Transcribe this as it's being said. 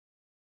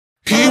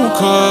won't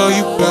call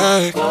you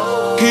back.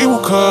 He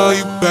won't call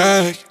you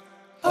back.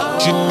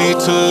 You need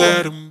to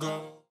let him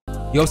go.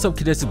 Yo, what's up,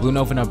 kids? It's Blue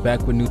Nova and I'm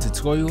back with a new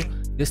tutorial.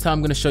 This time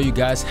I'm going to show you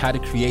guys how to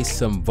create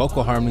some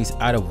vocal harmonies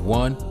out of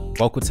one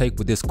vocal take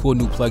with this cool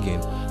new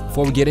plugin.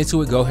 Before we get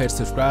into it, go ahead and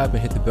subscribe and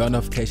hit the bell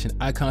notification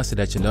icon so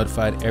that you're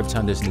notified every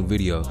time there's a new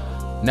video.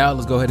 Now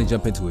let's go ahead and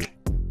jump into it.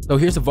 So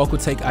here's a vocal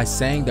take I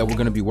sang that we're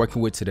going to be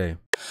working with today.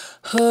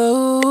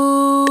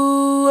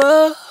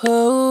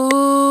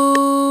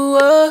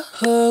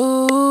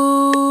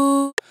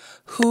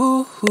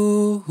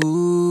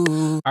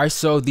 Alright,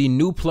 so the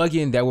new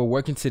plugin that we're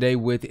working today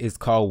with is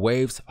called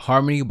Waves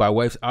Harmony by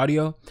Waves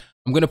Audio.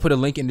 I'm going to put a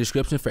link in the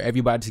description for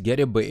everybody to get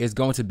it, but it's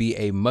going to be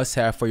a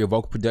must-have for your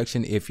vocal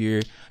production if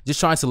you're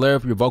just trying to layer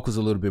up your vocals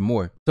a little bit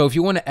more. So if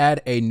you want to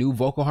add a new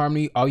vocal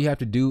harmony, all you have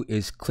to do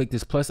is click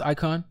this plus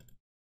icon,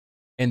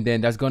 and then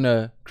that's going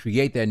to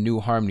create that new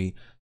harmony.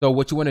 So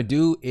what you want to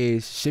do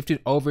is shift it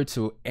over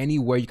to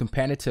anywhere you can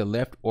pan it to the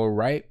left or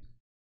right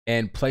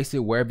and place it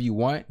wherever you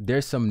want.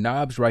 There's some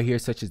knobs right here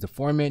such as the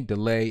formant,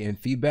 delay, and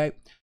feedback.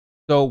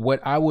 So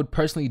what I would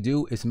personally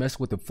do is mess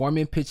with the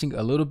formant pitching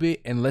a little bit,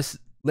 and let's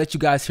let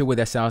you guys hear what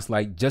that sounds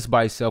like just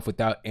by itself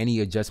without any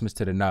adjustments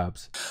to the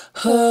knobs.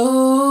 So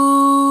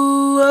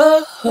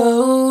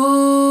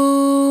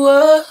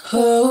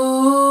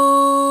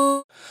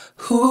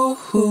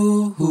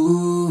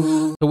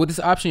with this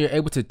option, you're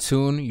able to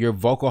tune your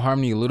vocal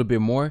harmony a little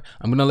bit more.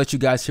 I'm gonna let you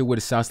guys hear what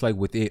it sounds like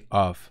with it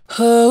off.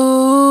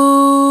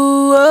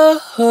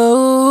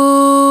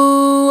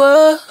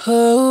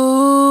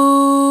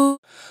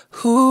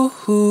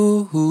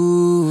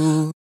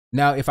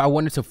 Now, if I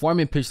wanted to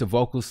formant pitch the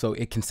vocals so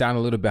it can sound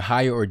a little bit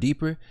higher or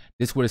deeper,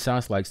 this is what it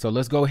sounds like. So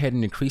let's go ahead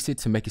and increase it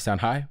to make it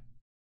sound high.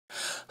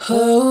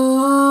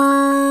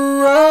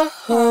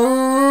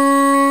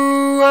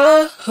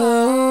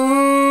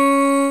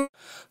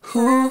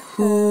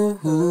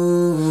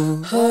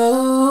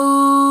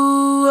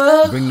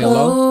 Bring it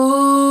low.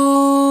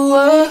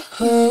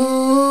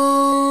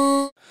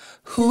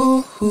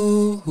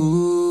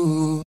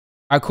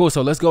 Alright, cool.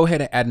 So let's go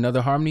ahead and add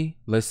another harmony.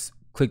 Let's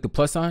click the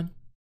plus sign.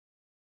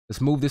 Let's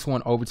move this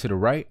one over to the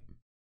right.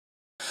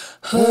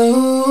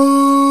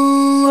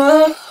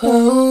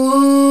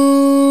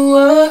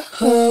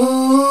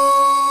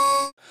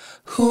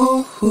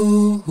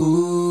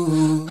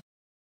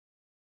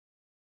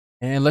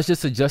 And let's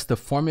just adjust the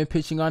formant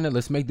pitching on it.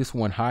 Let's make this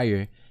one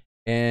higher.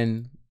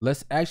 And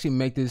let's actually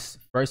make this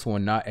first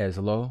one not as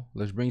low.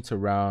 Let's bring it to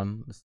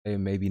around, let's say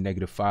maybe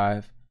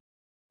 -5.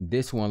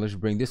 This one, let's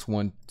bring this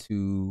one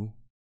to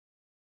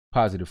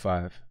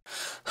 +5.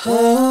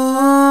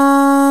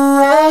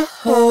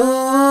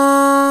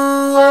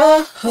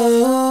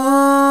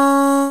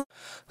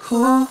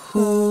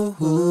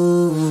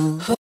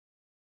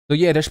 So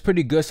yeah, that's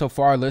pretty good so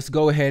far. Let's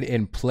go ahead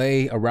and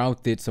play around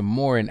with it some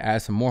more and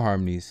add some more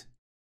harmonies.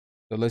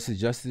 So let's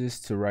adjust this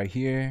to right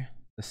here.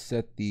 Let's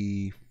set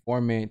the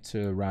formant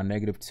to around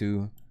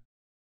 -2.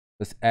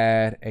 Let's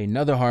add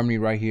another harmony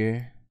right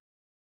here.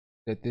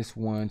 Set this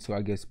one to,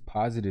 I guess,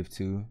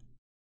 +2.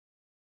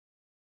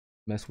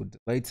 Mess with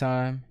delay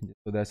time,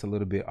 so that's a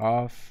little bit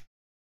off.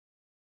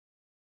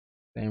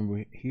 Same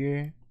right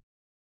here.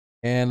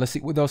 And let's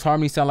see what those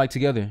harmonies sound like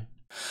together.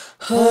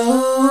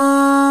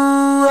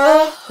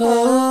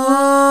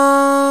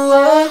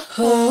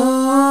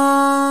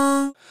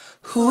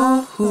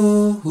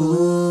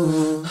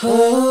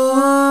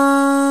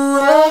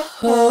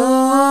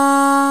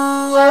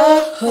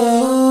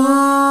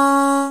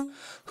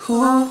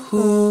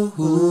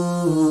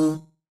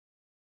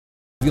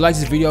 If you like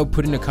this video,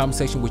 put in the comment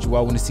section what you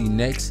all want to see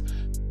next.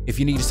 If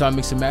you need to song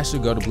mix and master,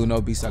 go to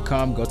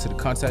bluenobeats.com, go to the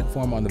contact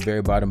form on the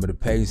very bottom of the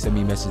page, send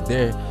me a message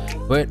there.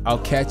 But I'll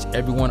catch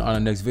everyone on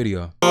the next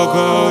video.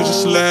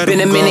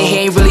 Been a minute, he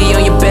ain't really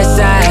on your best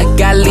side.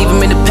 Gotta leave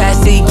him in the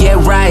past till you get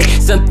right.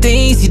 Some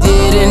things you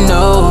didn't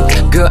know,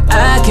 girl,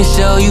 I can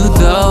show you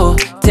though.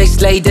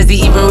 Text late, does he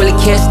even really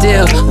care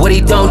still? What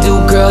he don't do,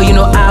 girl, you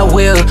know I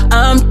will.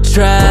 I'm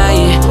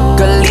trying,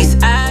 girl, at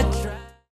least I